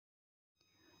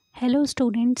Hello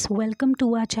students, welcome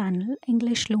to our channel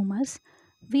English Lumas.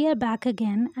 We are back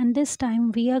again and this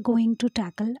time we are going to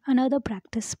tackle another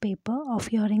practice paper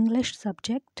of your English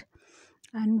subject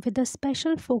and with a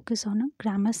special focus on a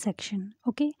grammar section.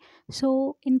 Okay,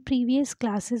 so in previous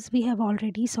classes we have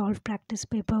already solved practice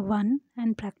paper 1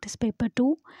 and practice paper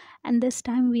 2, and this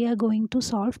time we are going to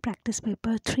solve practice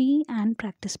paper 3 and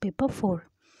practice paper 4.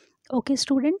 Okay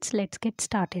students, let's get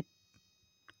started.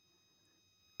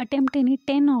 Attempt any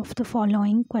 10 of the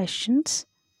following questions.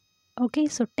 Okay,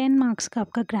 so 10 marks का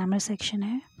आपका grammar section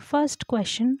है. First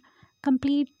question,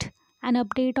 complete an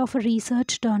update of a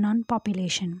research done on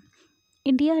population.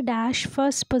 India dash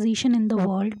first position in the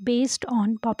world based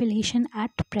on population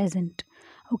at present.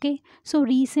 Okay, so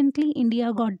recently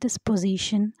India got this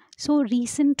position. So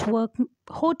recent work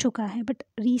हो चुका है, but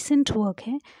recent work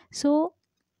है. So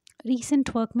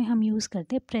recent work में हम use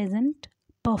करते हैं present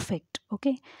perfect.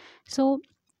 Okay, so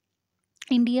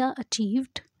India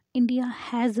achieved, India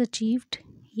has achieved,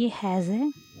 ये has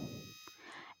है,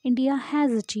 India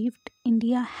has achieved,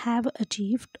 India have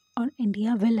achieved और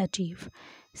India will achieve.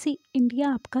 See, India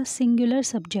आपका singular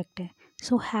subject है,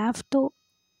 so have तो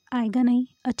आएगा नहीं,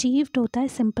 achieved होता है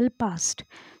simple past,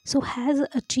 so has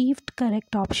achieved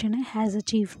correct option है. Has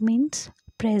achieved means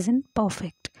present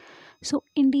perfect. So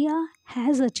India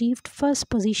has achieved first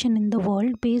position in the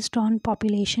world based on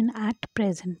population at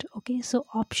present. Okay, so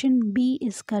option B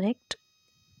is correct.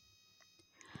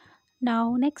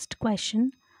 Now next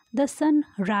question, the sun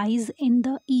rise in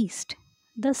the east.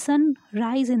 The sun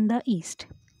rise in the east.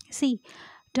 See,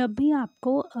 जब भी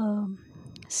आपको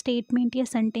statement या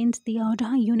sentence दिया हो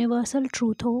जहाँ universal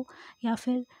truth हो या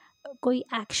फिर कोई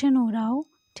एक्शन हो रहा हो,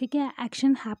 ठीक है,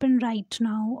 एक्शन हैपन राइट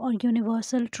नाउ और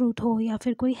यूनिवर्सल ट्रूथ हो या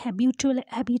फिर कोई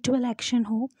हैबिचुअल एक्शन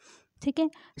हो, ठीक है,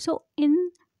 सो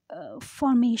इन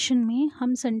फॉर्मेशन में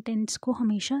हम सेंटेंस को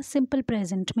हमेशा सिंपल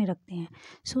प्रेजेंट में रखते हैं.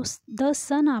 सो द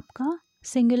सन आपका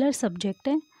सिंगुलर सब्जेक्ट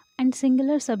है एंड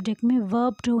सिंगुलर सब्जेक्ट में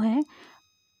वर्ब जो है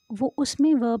वो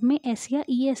उसमें वर्ब में एस या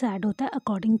ई एस ऐड होता है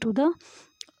according to the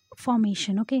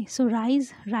formation. Okay, so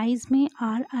rise में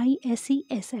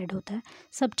RISES ऐड होता है.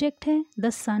 सब्जेक्ट है द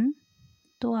सन,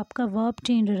 तो आपका वर्ब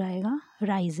चेंज हो जाएगा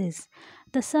rises.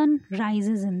 The sun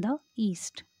rises in the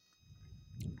east.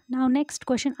 Now next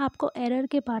question, आपको एरर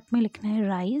के पार्ट में लिखना है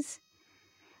राइज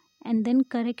एंड देन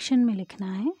करेक्शन में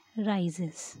लिखना है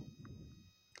rises.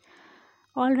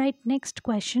 All right, next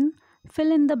question,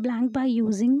 fill in the blank by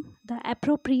using the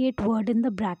appropriate word in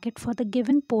the bracket for the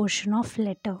given portion of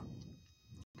letter.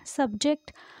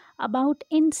 Subject, about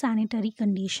insanitary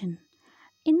condition.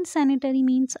 Insanitary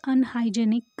means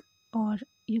unhygienic or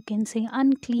you can say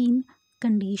unclean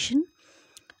condition.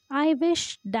 I wish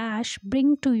dash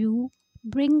bring to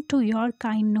your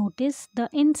kind notice the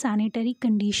insanitary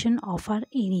condition of our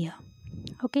area.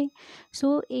 Okay,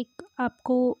 so एक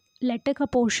आपको letter का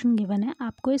portion given है,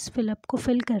 आपको इस fill up को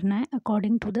fill करना है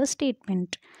according to the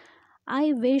statement.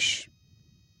 I wish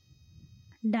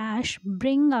dash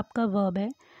bring आपका वर्ब है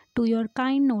to your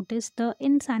kind notice the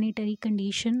इनसैनिटरी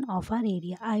condition of our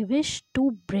area. I wish to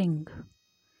bring.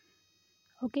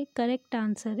 Okay, correct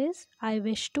answer is I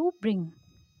wish to bring.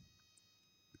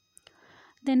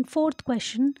 Then fourth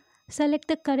question, select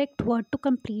the correct word to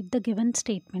complete the given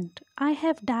statement. I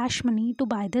have dash money to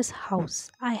buy this house.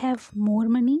 I have more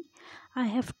money. I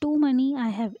have too money. I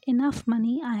have enough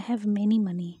money. I have many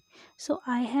money. So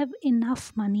I have enough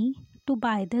money to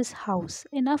buy this house.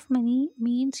 Enough money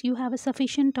means you have a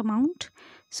sufficient amount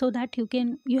so that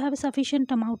you have a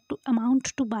sufficient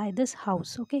amount to buy this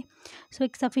house. Okay, so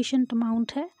एक sufficient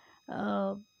amount है,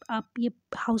 आप ये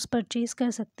house purchase कर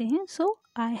सकते हैं. सो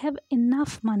I have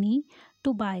enough money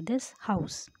to by this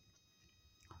house.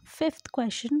 Fifth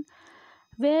question,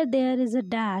 where there is a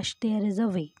dash there is a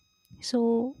वे. सो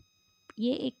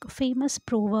ये एक famous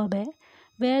proverb है,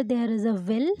 where there is a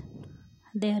will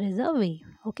there is a way.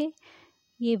 Okay,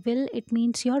 ये will it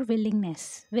means your willingness.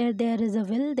 Where there is a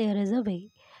will there is a way.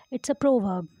 It's a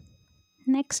proverb.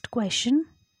 Next question,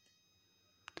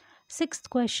 sixth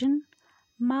question,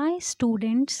 my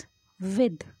students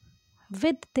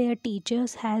with their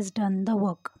teachers has done the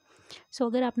work. So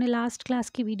अगर आपने last class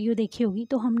की video देखी होगी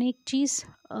तो हमने एक चीज़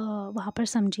वहाँ पर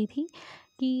समझी थी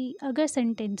कि अगर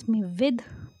सेंटेंस में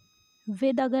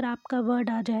with अगर आपका वर्ड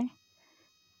आ जाए,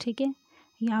 ठीक है,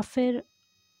 या फिर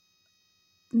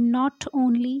not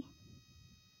only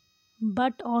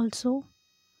but also,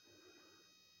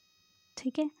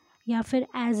 ठीक है, या फिर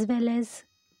as well as,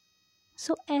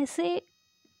 सो ऐसे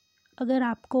अगर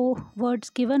आपको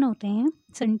वर्ड्स गिवन होते हैं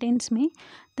सेंटेंस में,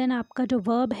 देन आपका जो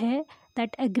वर्ब है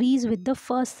that agrees with the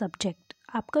first subject.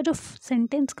 आपका जो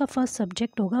सेंटेंस का फर्स्ट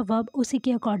सब्जेक्ट होगा वर्ब उसी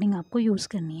के अकॉर्डिंग आपको यूज़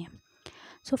करनी है.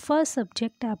 सो फर्स्ट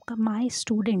सब्जेक्ट है आपका my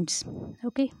students,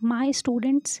 okay, my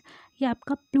students ये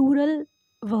आपका प्लूरल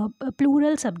वर्ब,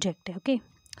 प्लूरल सब्जेक्ट है, ओके।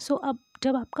 सो अब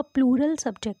जब आपका प्लूरल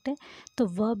सब्जेक्ट है तो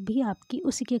वर्ब भी आपकी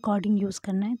उसी के अकॉर्डिंग यूज़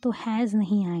करना है, तो हैज़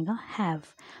नहीं आएगा, have.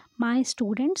 My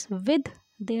students with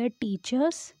their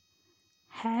teachers,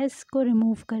 has को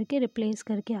रिमूव करके रिप्लेस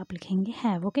करके आप लिखेंगे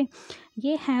हैव, ओके।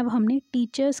 ये हैव हमने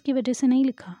टीचर्स की वजह से नहीं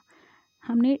लिखा,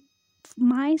 हमने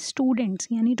माई स्टूडेंट्स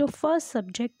यानी जो फर्स्ट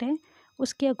सब्जेक्ट है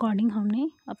उसके अकॉर्डिंग हमने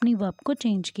अपनी वर्ब को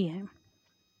चेंज किया है।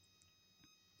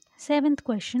 सेवेंथ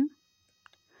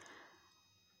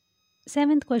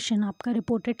क्वेश्चन आपका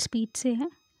रिपोर्टेड स्पीच से है।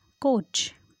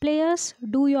 Coach, players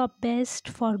do your best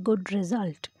for good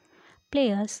result.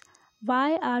 Players,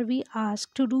 Y are we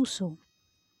asked to do so?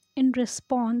 In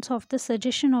response of the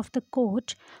suggestion of the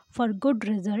coach for good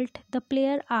result, the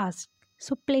player asked.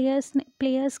 So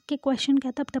players के question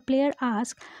क्या था? The player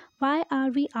asked, why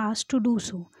are we asked to do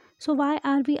so? So why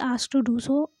are we asked to do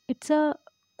so? It's a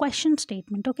question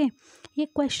statement, okay. ये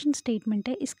question statement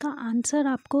है, इसका answer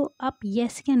आपको आप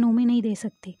yes या no में नहीं दे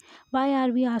सकते। Y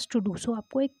are we asked to do so,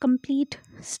 आपको एक कंप्लीट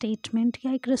स्टेटमेंट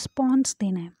या एक रिस्पॉन्स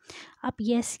देना है। आप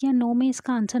येस या नो में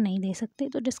इसका आंसर नहीं दे सकते,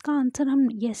 तो जिसका आंसर हम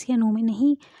येस या नो में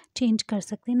नहीं चेंज कर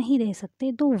सकते, नहीं दे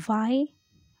सकते, तो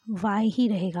वाई ही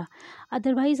रहेगा।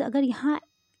 अदरवाइज़ अगर यहाँ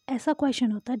ऐसा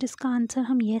क्वेश्चन होता है जिसका आंसर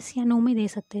हम येस या नो में दे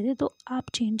सकते थे, तो आप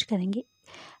चेंज करेंगे,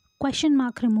 क्वेश्चन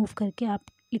मार्क रिमूव करके आप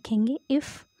लिखेंगे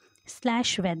इफ़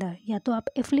स्लैश वेदर, या तो आप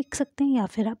इफ़ लिख सकते हैं या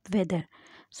फिर आप weather.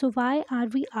 So Y are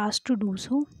we asked to do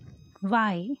so,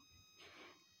 Y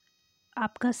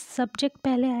आपका सब्जेक्ट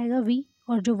पहले आएगा वी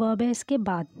और जो वर्ब है इसके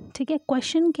बाद, ठीक है।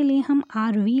 क्वेश्चन के लिए हम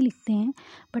आर वी लिखते हैं,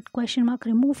 बट क्वेश्चन मार्क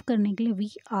रिमूव करने के लिए वी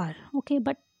आर, ओके।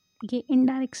 बट ये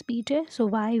इनडायरेक्ट स्पीच है, सो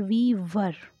why we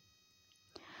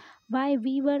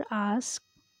were asked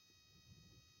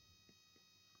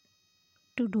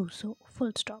to do so,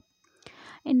 full stop.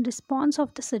 In response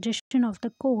of the suggestion of the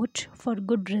coach for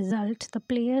good results, the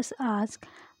players ask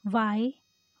why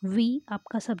we,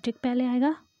 आपका subject पहले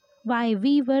आएगा, why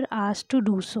we were asked to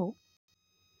do so.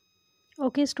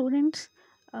 Okay students,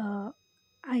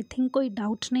 I think कोई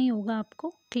doubts नहीं होगा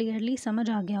आपको, clearly समझ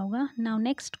आ गया होगा। Now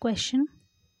next question,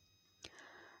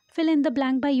 fill in the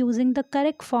blank by using the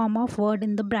correct form of word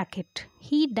in the bracket.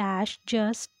 He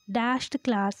just dashed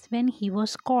class when he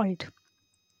was called.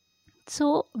 So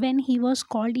when he was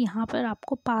called, यहाँ पर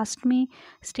आपको past में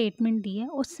statement दी है,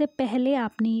 उससे पहले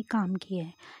आपने ये काम किया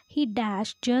है। ही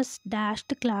just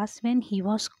dashed class when he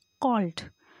was called.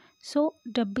 सो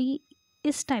जब भी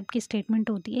इस टाइप की स्टेटमेंट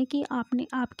होती है कि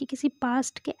आपकी किसी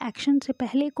पास्ट के एक्शन से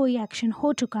पहले कोई एक्शन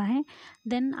हो चुका है,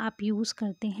 देन आप यूज़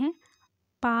करते हैं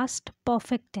past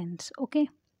perfect tense, okay.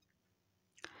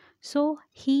 So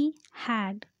he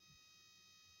had,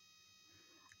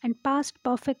 and past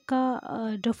perfect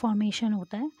का जो फॉर्मेशन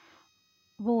होता है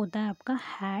वो होता है आपका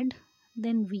had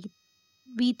then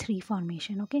V3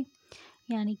 formation, okay.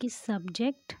 यानी कि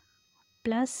सब्जेक्ट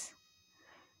प्लस,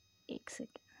 एक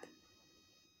second,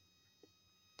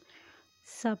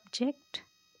 subject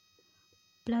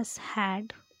plus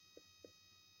had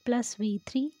plus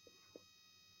V3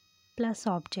 plus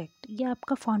object, ये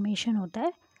आपका फॉर्मेशन होता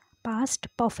है पास्ट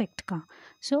परफेक्ट का।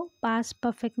 सो पास्ट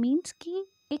परफेक्ट मीन्स कि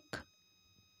एक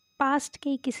पास्ट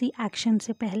के किसी एक्शन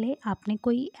से पहले आपने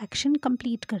कोई एक्शन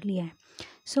कंप्लीट कर लिया है।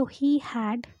 सो he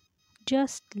had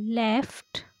just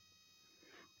left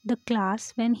the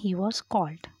class when he was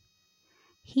called.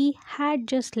 He had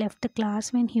just left the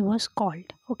class when he was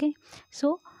called, okay.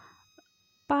 So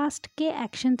past के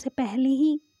एक्शन से पहले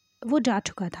ही वो जा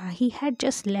चुका था, he had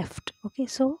just left, okay.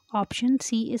 So option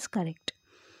C is correct.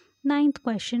 9th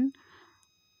question,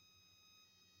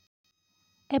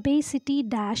 obesity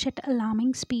dash at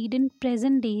alarming speed in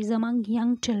present days among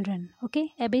young children, okay.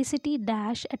 Obesity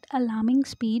dash at alarming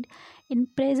speed in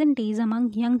present days among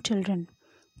young children.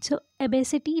 So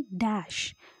obesity dash,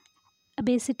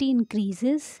 obesity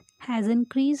increases, has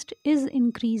increased, is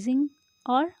increasing,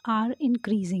 or are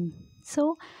increasing. So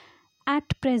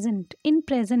at present, in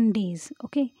present days,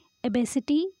 okay,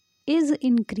 obesity is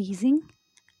increasing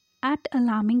at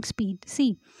alarming speed.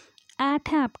 See, at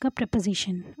है आपका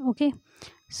preposition, okay.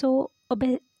 सो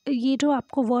ये जो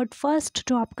आपको word first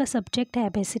जो आपका subject है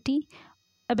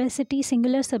एबेसिटी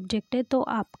singular subject है, तो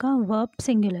आपका verb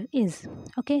singular is,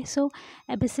 okay. So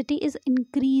एबेसिटी is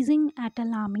increasing at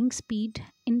alarming speed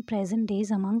in present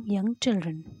days among young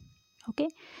children, okay.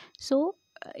 So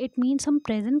it means हम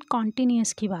प्रेजेंट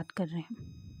कॉन्टिन्यूस की बात कर रहे हैं।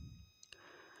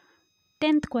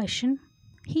 10th question,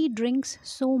 he drinks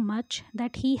so much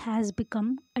that he has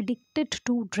become addicted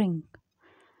to drink,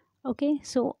 okay.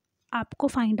 सो आपको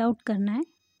find out करना है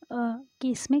कि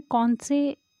इसमें कौन से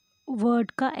वर्ड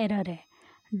का एरर है।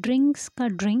 ड्रिंक्स का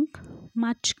ड्रिंक,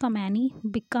 मच का मैनी,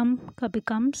 बिकम का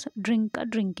बिकम्स, ड्रिंक का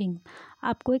ड्रिंकिंग।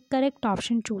 आपको एक करेक्ट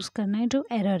ऑप्शन चूज़ करना है जो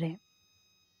एरर है।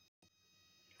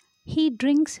 ही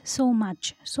ड्रिंक्स सो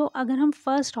मच। सो अगर हम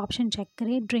फर्स्ट ऑप्शन चेक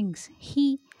करें, ड्रिंक्स,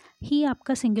 ही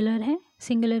आपका सिंगुलर है,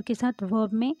 सिंगुलर के साथ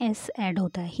वर्ब में एस ऐड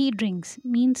होता है। ही ड्रिंक्स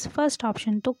मीन्स फर्स्ट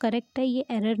ऑप्शन तो करेक्ट है, ये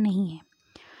एरर नहीं है।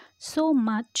 So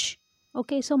much,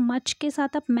 okay, so much के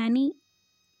साथ आप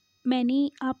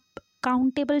मैनी आप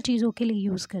काउंटेबल चीज़ों के लिए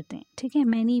यूज़ करते हैं, ठीक है।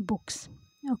 Many books,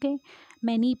 okay,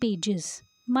 many pages,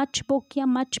 much book या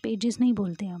मच पेजेस नहीं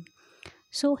बोलते हम।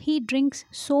 सो ही ड्रिंक्स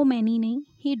सो मैनी नहीं,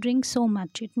 ही drinks so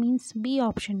much, it means B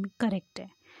option correct है।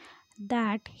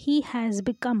 That he has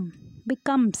become,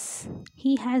 becomes,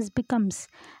 he has becomes,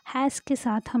 has के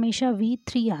साथ हमेशा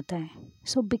V3 आता है,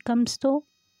 सो बिकम्स तो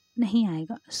नहीं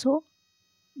आएगा, सो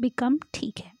बिकम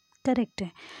ठीक है, करेक्ट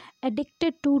है।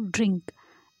 Addicted to drink,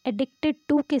 addicted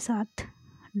to के साथ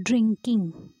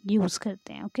ड्रिंकिंग यूज़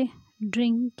करते हैं, okay,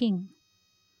 drinking,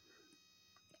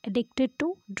 addicted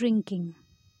to drinking.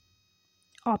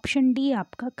 Option D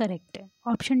आपका करेक्ट है,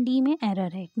 ऑप्शन डी में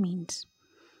एरर है, it means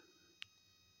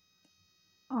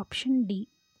option D.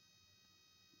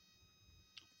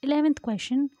 11th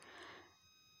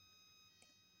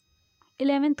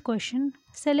question,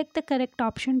 select the correct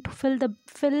option to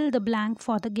fill the blank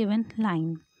for the given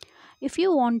line. If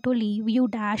you want to leave, you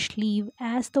dash leave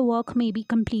as the work may be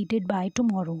completed by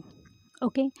tomorrow.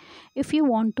 Okay, if you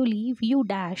want to leave, you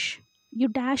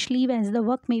dash leave as the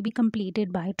work may be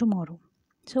completed by tomorrow.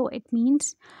 So it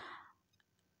means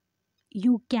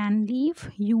you can leave,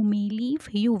 you may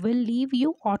leave, you will leave,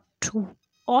 you ought to.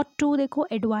 ought to देखो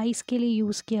advice के लिए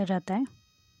use किया जाता है।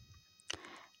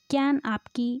 Can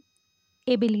आपकी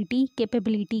ability,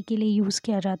 capability के लिए use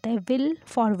किया जाता है। विल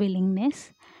फॉर विलिंगनेस,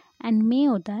 एंड मे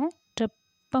होता है जब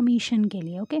परमिशन के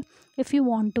लिए, okay. If you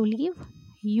want to leave,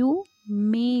 you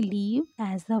may leave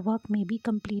as the work may be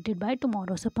completed by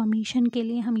tomorrow. So permission के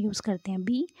लिए हम यूज़ करते हैं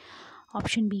बी,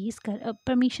 ऑप्शन बी इस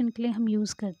परमिशन के लिए हम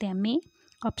यूज़ करते हैं मे,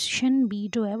 ऑप्शन बी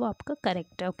जो है वो आपका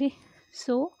करेक्ट है, okay.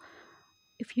 So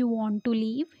if you want to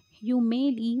leave, you may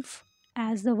leave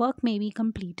as the work may be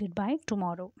completed by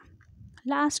tomorrow.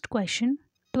 Last question,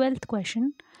 12th question.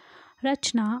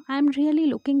 Rachna, I am really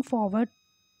looking forward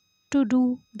to do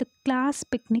the class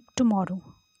picnic tomorrow.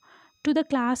 To the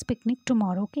class picnic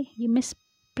tomorrow, okay? ये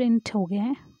misprint हो गया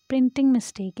है, printing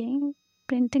mistake है,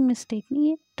 printing mistake नहीं,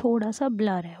 ये थोड़ा सा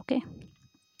blur है, okay?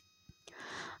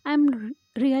 I am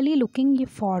really looking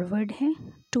forward है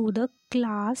to the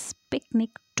class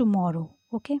picnic tomorrow,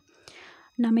 okay?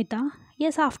 Namita,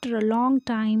 yes, after a long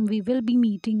time we will be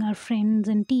meeting our friends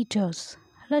and teachers.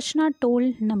 Rachna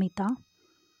told Namita,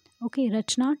 okay,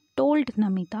 Rachna told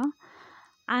Namita,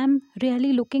 I am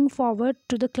really looking forward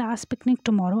to the class picnic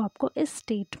tomorrow. आपको इस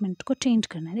statement को change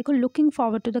करना है। देखो, looking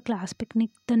forward to the class picnic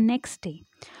the next day,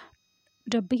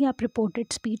 जब भी आप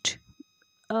reported speech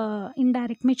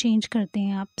indirect में चेंज करते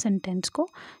हैं आप सेंटेंस को,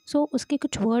 सो उसके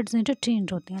कुछ वर्ड्स हैं जो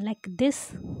चेंज होते हैं, लाइक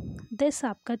दिस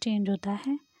आपका चेंज होता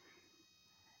है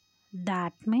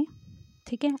दैट में,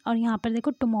 ठीक है। और यहाँ पर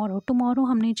देखो टुमारो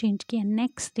हमने चेंज किया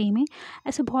नेक्स्ट डे में।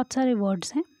 ऐसे बहुत सारे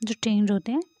वर्ड्स हैं जो चेंज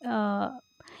होते हैं।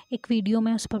 एक वीडियो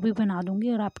मैं उस पर भी बना दूँगी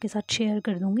और आपके साथ शेयर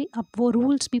कर दूँगी, आप वो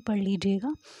रूल्स भी पढ़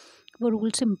लीजिएगा। वो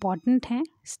रूल्स इम्पॉर्टेंट हैं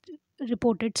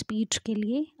रिपोर्टेड स्पीच के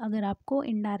लिए, अगर आपको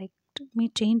इनडायरेक्ट में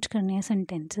चेंज करने हैं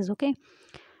sentences, okay.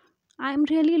 I am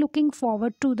really looking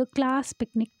forward to the class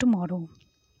picnic tomorrow.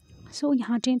 सो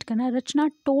यहाँ चेंज करना है, रचना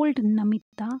told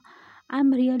Namita I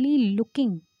am really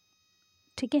looking,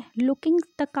 ठीक है। लुकिंग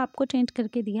तक आपको चेंज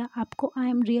करके दिया, आपको आई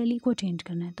एम रियली को चेंज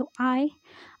करना है, तो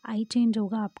आई चेंज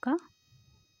होगा आपका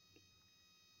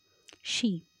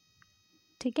शी,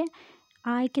 ठीक है।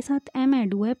 आई के साथ एम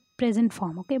ऐड हुआ है present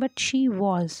form, okay, but she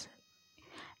was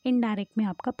indirect में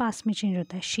आपका पास में चेंज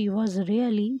होता है। She was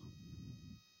really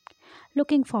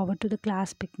looking forward to the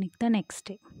class picnic the next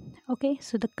day, okay.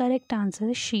 So the correct answer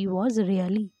है she was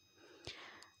really.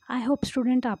 I hope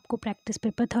student आपको practice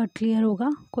paper 3 clear होगा,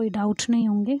 कोई doubts नहीं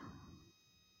होंगे।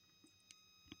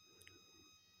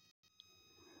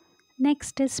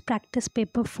 Next is practice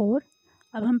paper 4।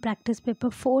 अब हम practice paper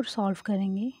 4 solve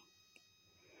करेंगे।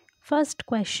 First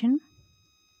question,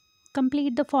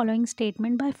 complete the following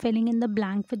statement by filling in the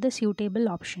blank with the suitable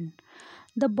option.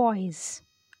 The boys,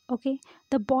 okay,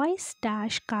 the boys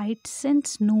dash kites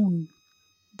since noon.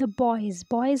 The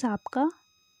boys आपका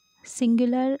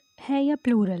singular है या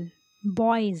plural?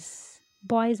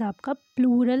 Boys आपका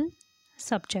plural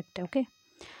subject है, okay.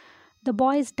 The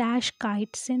boys dash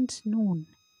kites since noon.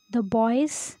 The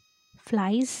boys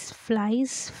fly.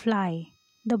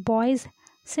 The boys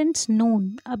since noon,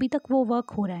 अभी तक वो work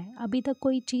हो रहा है, अभी तक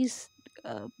कोई चीज़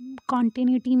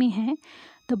कॉन्टिन्यूटी में है,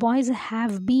 the boys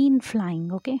have been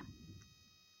flying, okay,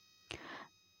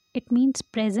 it means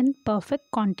present perfect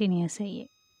continuous है ये।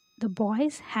 The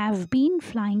boys have been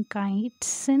flying kites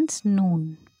since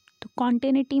नून, तो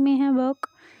कॉन्टिन्यूटी में है work,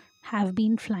 have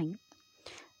been flying.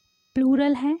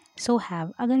 Plural है सो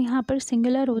हैव, अगर यहाँ पर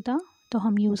सिंगुलर होता तो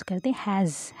हम यूज़ करते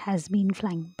has been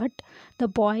flying, but the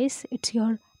boys it's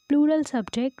your plural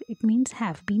subject, it means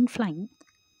have been flying.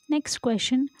 Next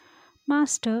question,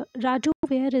 master Raju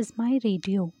where is my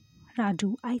radio,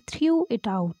 Raju I through it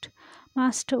out,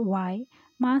 master Y,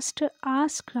 master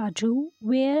ask Raju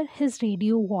where his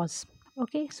radio was.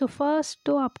 Okay, so first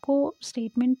तो आपको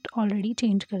statement already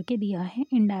change करके दिया है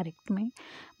indirect में,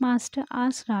 master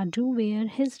ask Raju where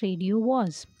his radio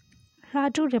was,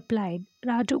 Raju replied,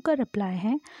 Raju का reply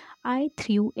है आई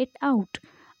through it out.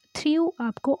 Through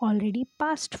आपको already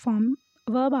past form,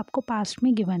 verb आपको पास्ट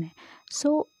में गिवन है,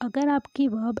 सो अगर आपकी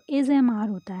वर्ब इज़ एम आर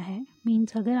होता है,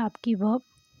 मीन्स अगर आपकी वर्ब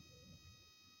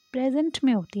प्रेजेंट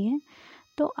में होती है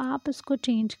तो आप उसको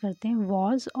चेंज करते हैं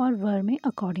वॉज और वर में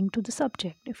according to the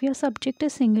subject. If your subject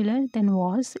is singular then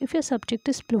was, if your subject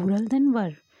is plural then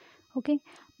were, okay.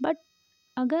 But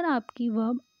अगर आपकी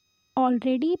वर्ब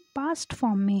ऑलरेडी पास्ट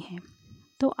फॉर्म में है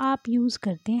तो आप यूज़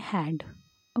करते हैं हैड,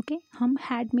 ओके, हम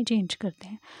हैड में चेंज करते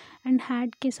हैं, एंड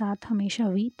हैड के साथ हमेशा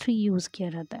V3 यूज़ किया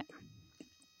जाता है।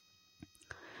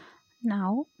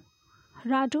 Now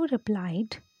Raju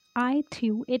replied I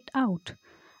through it out,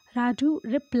 Raju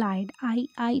replied,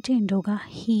 I change होगा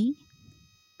ही,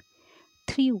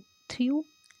 थ्रू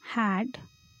हैड,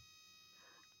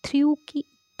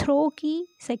 थ्रो की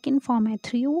सेकेंड फॉर्म है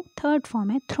थ्रू, थर्ड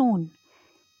फॉर्म है throne,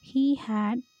 he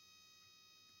had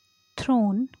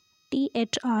throne,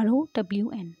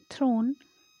 THROWN, throne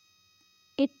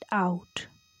it out,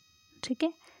 ठीक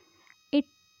है, इट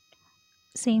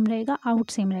सेम रहेगा, आउट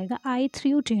सेम रहेगा, आई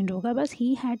थ्रू चेंज होगा बस,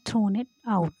 he had throne it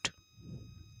out.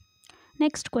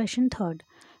 Next question third,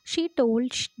 she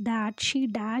told that she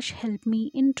dash help me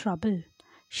in trouble,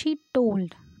 she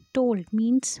told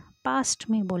means past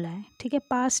में बोला है, ठीक है,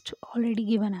 पास्ट ऑलरेडी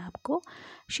गिवन है आपको,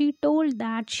 she told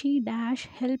that she dash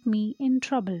help me in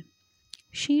trouble,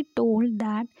 she told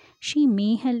that she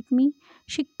may help me,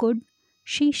 she could,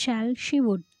 she shall, she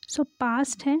would, so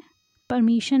past है,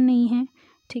 permission नहीं है,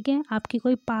 ठीक है, आपकी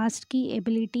कोई पास्ट की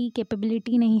एबिलिटी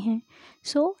कैपेबिलिटी नहीं है,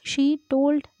 so she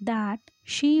told that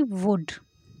she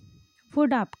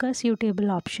would आपका suitable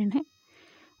ऑप्शन है,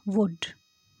 would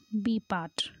be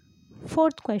part।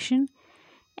 Fourth question,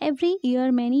 every year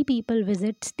many people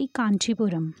visits the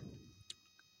Kanchipuram.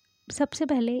 सबसे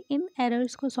पहले इन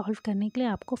एरर्स को सॉल्व करने के लिए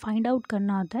आपको फाइंड आउट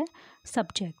करना होता है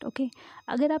सब्जेक्ट, ओके।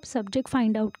 अगर आप सब्जेक्ट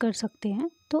फाइंड आउट कर सकते हैं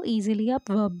तो इजीली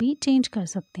आप वर्ब भी चेंज कर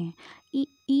सकते हैं।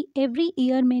 Every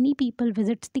year many people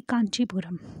visits the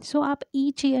Kanchipuram, सो आप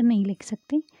ईच ईयर नहीं लिख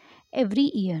सकते,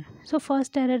 every year, so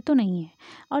first error तो नहीं है।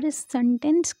 और इस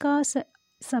सेंटेंस का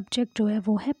सब्जेक्ट जो है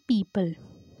वो है people,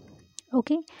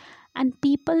 okay, and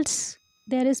peoples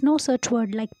there is no such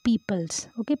word like peoples,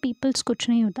 okay, peoples कुछ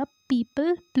नहीं होता,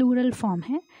 पीपल प्लूरल फॉर्म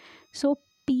है, सो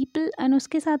पीपल, एंड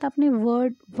उसके साथ आपने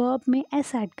वर्ब में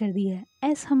एस ऐड कर दिया है,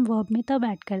 एस हम वर्ब में तब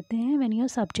ऐड करते हैं when your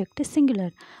subject is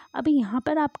singular. अभी यहाँ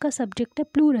पर आपका सब्जेक्ट है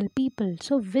प्लूरल पीपल,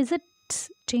 सो विजिट्स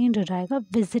चेंज हो जाएगा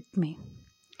विजिट में,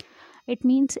 इट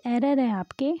मीन्स एरर है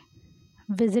आपके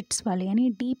विजिट्स वाले, यानी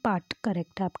डी पार्ट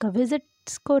करेक्ट है आपका,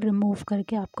 विजिट्स को रिमूव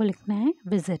करके आपको लिखना है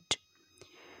visit.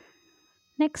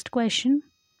 Next question,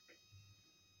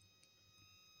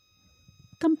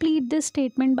 complete this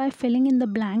statement by filling in the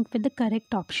blank with the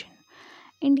correct option.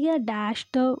 India dashed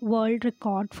the world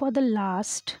record for the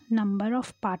last number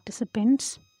of participants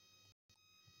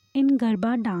in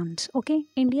Garba dance. Okay,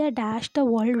 India dashed the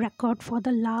world record for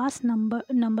the last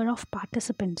number of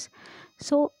participants.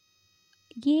 So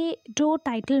ये जो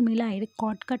title मिला है,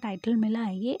 record का title मिला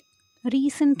है, ये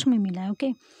recent में मिला है,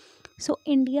 okay. So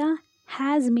India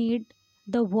has made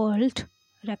the world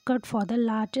record for the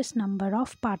largest number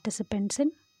of participants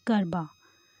in Garba.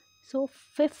 So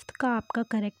fifth का आपका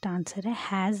करेक्ट आंसर है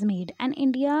हैज़ मेड, एंड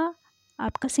इंडिया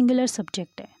आपका सिंगुलर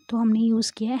सब्जेक्ट है तो हमने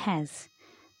यूज़ किया है has,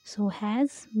 so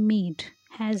has made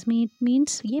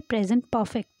means ये प्रेजेंट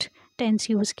परफेक्ट टेंस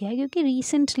यूज़ किया है क्योंकि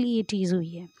रिसेंटली ये चीज़ हुई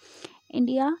है।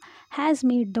 India has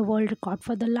made the world record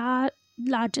for the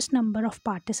largest number of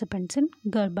participants in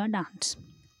garba dance.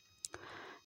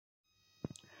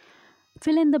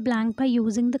 Fill in the blank by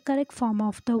using the correct form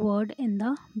of the word in the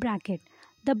bracket.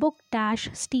 The book dash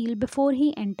steal before he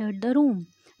entered the room.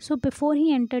 So before he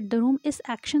entered the room, इस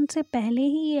action से पहले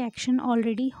ही ये action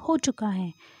already हो चुका है.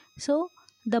 So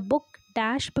the book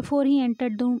dash before he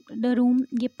entered the room,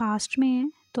 ये past में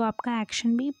है तो आपका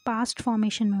एक्शन भी पास्ट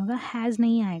फॉर्मेशन में होगा, हैज़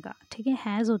नहीं आएगा, ठीक है।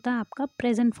 हैज़ होता है आपका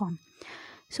present form.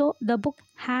 So the book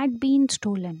had been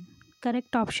stolen,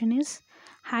 correct option is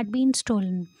had been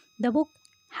stolen. The book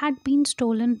had been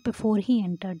stolen before he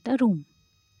entered the room.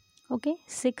 Okay,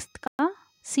 sixth का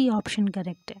सी ऑप्शन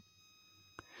करेक्ट है।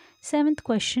 Seventh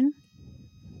question,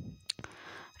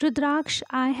 rudraksha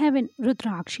I have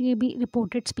रुद्राक्ष, ये भी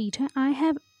reported speech है। I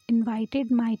have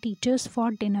invited my teachers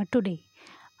for dinner today.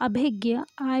 Abhigya,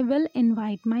 I will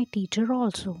invite my teacher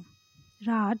also.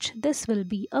 Raj, this will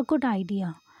be a good idea.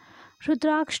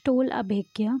 Rudraksh told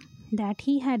Abhigya that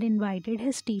he had invited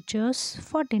his teachers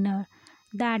for dinner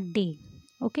that day.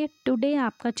 Okay, today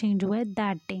आपका change हुआ है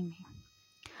that day में।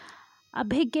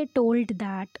 Abhigya told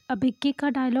that, Abhigya का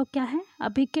dialogue क्या है?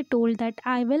 Abhigya told that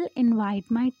I will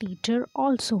invite my teacher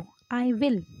also. I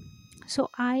will. So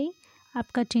I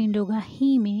आपका change होगा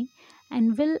he में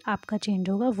and will आपका change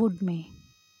होगा would में।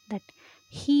 That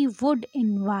he would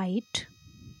invite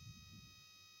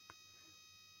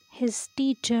his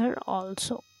teacher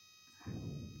also,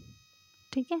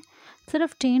 ठीक है।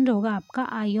 सिर्फ चेंज होगा आपका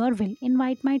आई और will.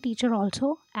 Invite my teacher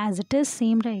also as it is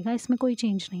same रहेगा, इसमें कोई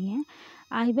चेंज नहीं है।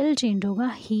 आई विल चेंज होगा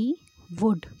he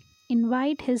would.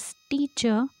 Invite his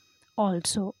teacher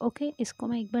also. Okay, इसको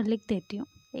मैं एक बार लिख देती हूँ,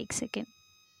 एक second.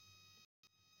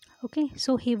 Okay,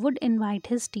 so he would invite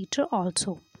his teacher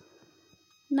also.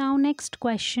 Now next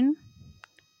question,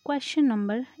 question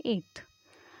number 8।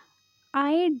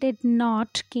 I did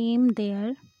not came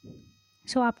there.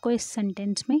 सो आपको इस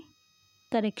सेंटेंस में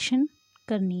करेक्शन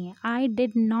करनी है। I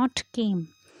did not came,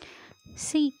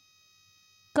 C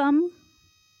come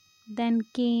then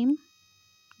came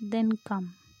then come.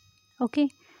 Okay,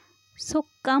 सो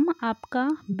कम आपका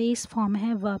base form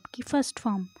है verb की first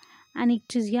form. And एक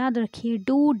चीज़ याद रखिए,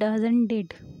 do does and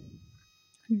did,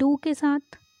 do के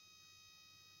साथ,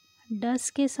 डस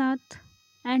के साथ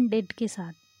एंड डिड के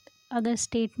साथ अगर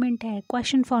स्टेटमेंट है,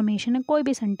 क्वेश्चन फॉर्मेशन है, कोई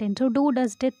भी सेंटेंस हो, डू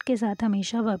डज डिड के साथ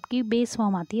हमेशा वर्ब की बेस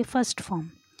फॉर्म आती है, फर्स्ट फॉर्म।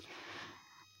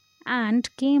 एंड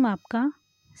केम आपका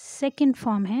सेकंड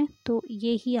फॉर्म है, तो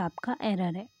ये ही आपका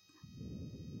एरर है।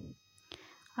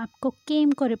 आपको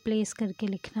केम को रिप्लेस करके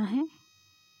लिखना है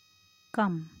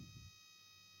कम,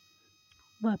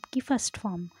 वर्ब की first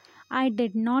form. I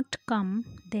did not come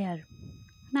there.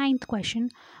 Ninth question,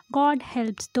 God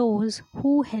helps those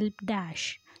who help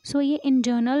dash. सो ये इन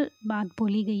जनरल बात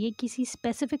बोली गई है, किसी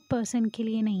स्पेसिफिक पर्सन के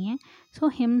लिए नहीं है। सो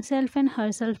हिमसेल्फ एंड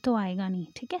हरसेल्फ तो आएगा नहीं,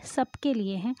 ठीक है, सबके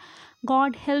लिए है।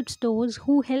 God helps those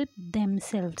who help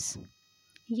themselves,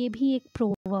 ये भी एक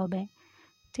प्रोवर्ब है,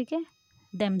 ठीक है,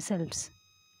 देमसेल्व्स।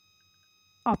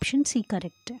 ऑप्शन सी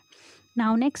करेक्ट है।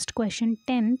 Now next question,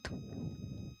 10th।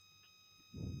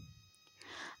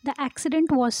 The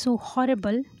accident was so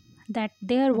horrible that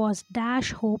there was dash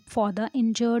hope for the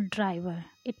injured driver.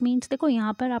 It means, देखो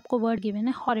यहाँ पर आपको वर्ड गिवन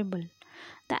है horrible.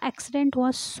 The accident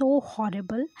was so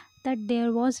horrible that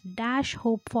there was dash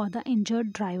hope for the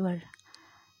injured driver.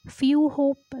 Few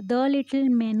hope, the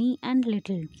little, many and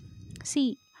little. See,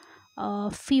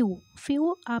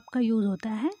 few आपका use होता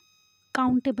है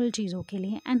countable चीज़ों के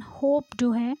लिए, एंड होप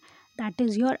जो है that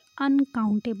is your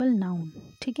uncountable noun,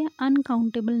 ठीक है।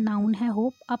 अनकाउंटेबल नाउन है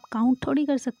होप, आप काउंट थोड़ी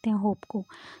कर सकते हैं होप को।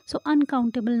 सो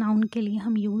अनकाउंटेबल नाउन के लिए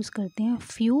हम यूज़ करते हैं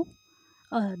few,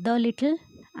 the little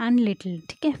and little,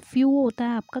 ठीक है। फ्यू होता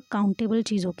है आपका काउंटेबल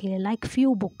चीज़ों के लिए, लाइक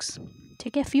फ्यू बुक्स,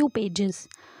 ठीक है, few pages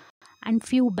and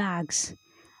few bags,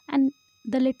 and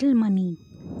the little money,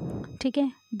 ठीक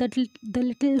है, the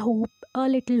little hope, a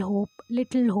little hope,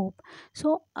 little hope.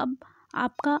 सो अब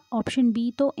आपका ऑप्शन बी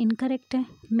तो इनकरेक्ट है।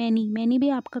 मैनी भी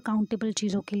आपका काउंटेबल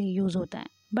चीज़ों के लिए यूज़ होता है,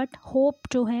 बट होप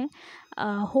जो है,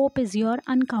 hope is your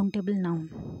uncountable noun.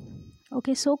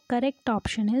 Okay, so correct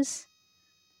option is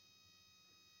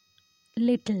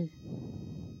little,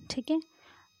 ठीक है।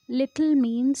 लिटिल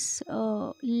मीन्स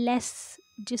लेस,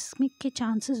 जिसमें के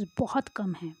चांसेस बहुत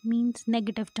कम हैं, means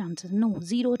negative chances, no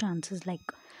zero chances.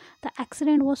 Like the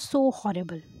accident was so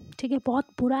horrible, ठीक है, बहुत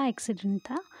बुरा एक्सीडेंट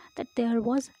था, that there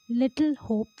was little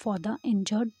hope for the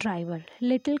injured driver.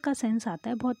 Little का सेंस आता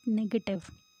है बहुत नेगेटिव,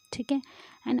 ठीक है,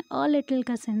 एंड अ लिटिल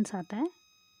का सेंस आता है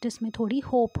जिसमें थोड़ी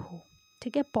होप हो,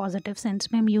 ठीक है। पॉजिटिव सेंस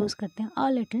में हम यूज़ करते हैं a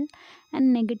little,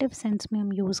 and negative sense में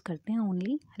हम यूज़ करते हैं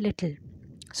only little.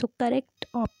 So correct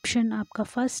option आपका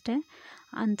फर्स्ट है,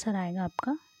 आंसर आएगा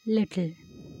आपका लिटिल,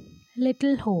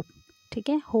 लिटिल होप, ठीक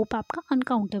है। होप आपका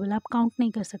अनकाउंटेबल, आप काउंट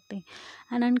नहीं कर सकते,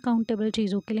 एंड अनकाउंटेबल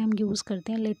चीज़ों के लिए हम यूज़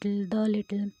करते हैं little, the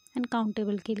little, and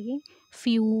countable के लिए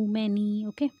few, many.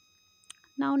 Okay,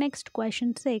 now next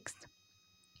question 6।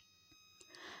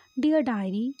 Dear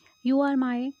diary, you are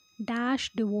my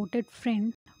dash devoted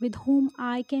friend with whom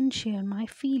I can share my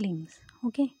feelings.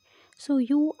 Okay, so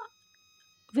you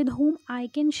with whom I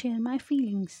can share my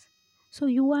feelings. So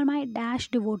you are my dash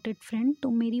devoted friend.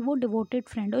 तुम मेरी वो devoted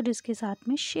friend हो जिसके साथ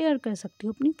में share कर सकती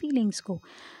हो अपनी feelings को.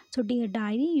 So dear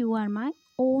diary, you are my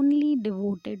only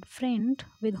devoted friend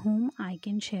with whom I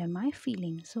can share my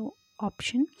feelings. So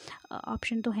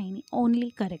option तो है ही नहीं,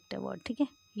 only correct है word. ठीक है,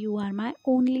 you are my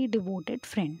only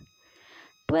devoted friend.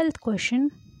 12th question,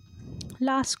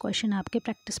 last question आपके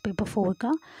practice paper 4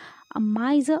 का. अ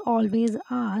माइजर always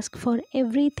ask for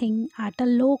everything at a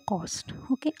low cost.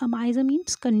 Okay, a माइजर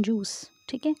means कंजूस.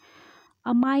 ठीक है,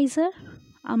 अ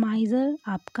माइजर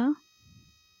आपका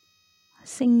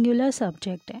सिंगुलर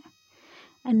सब्जेक्ट है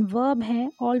एंड वर्ब है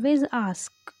ऑलवेज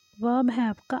आस्क, वर्ब है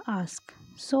आपका आस्क.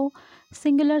 सो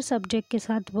सिंगुलर सब्जेक्ट के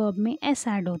साथ वर्ब में एस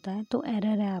ऐड होता है, तो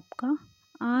एरर है आपका,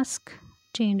 आस्क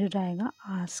चेंज हो जाएगा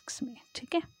आस्क्स में.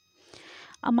 ठीक है,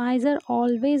 A miser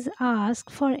always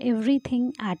asks for everything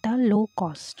at a low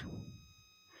cost.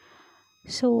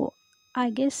 So I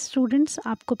guess students,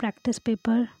 आपको practice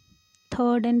paper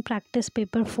 3rd and practice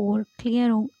paper 4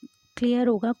 clear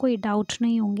होगा, कोई डाउट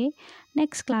नहीं होंगे.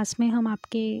 नेक्स्ट क्लास में हम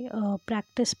आपके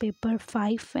practice paper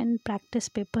 5 and practice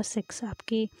paper 6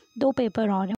 आपके 2 पेपर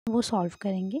और हैं वो सॉल्व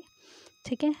करेंगे.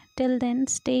 ठीक है, till then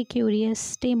stay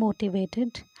curious, stay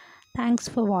motivated. Thanks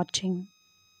for watching.